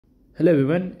Hello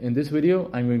everyone, in this video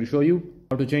I'm going to show you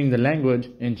how to change the language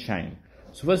in Shein.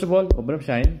 So first of all, open up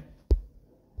Shein.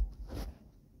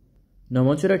 Now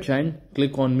once you're at Shein,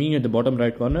 click on me at the bottom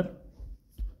right corner.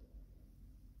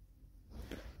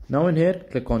 Now in here,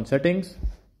 click on settings,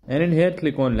 and in here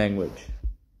click on language.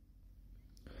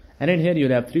 And in here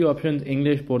you'll have three options: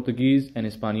 English, Portuguese and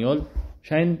Espanol.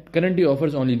 Shein currently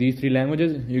offers only these three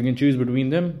languages. You can choose between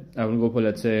them. I will go for,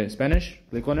 let's say, Spanish.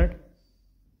 Click on it.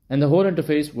 And the whole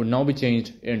interface would now be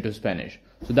changed into Spanish.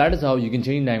 So that is how you can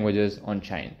change languages on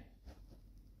Shein.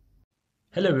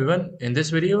 Hello everyone, in this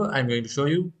video I'm going to show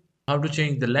you how to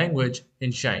change the language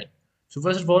in Shein. So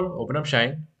first of all, open up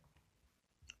Shein.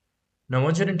 Now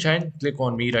once you're in Shein, click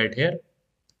on me right here.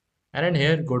 And in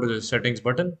here, go to the settings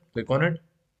button, click on it.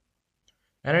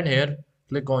 And in here,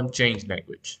 click on change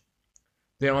language.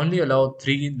 They only allow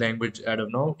three languages as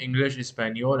of now: English,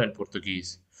 Espanol and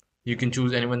Portuguese. You can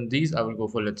choose any one of these. I will go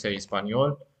for, let's say,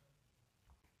 Espanol.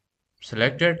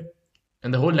 Selected,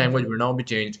 and the whole language will now be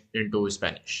changed into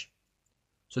Spanish.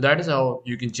 So that is how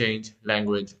you can change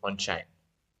language on Shein.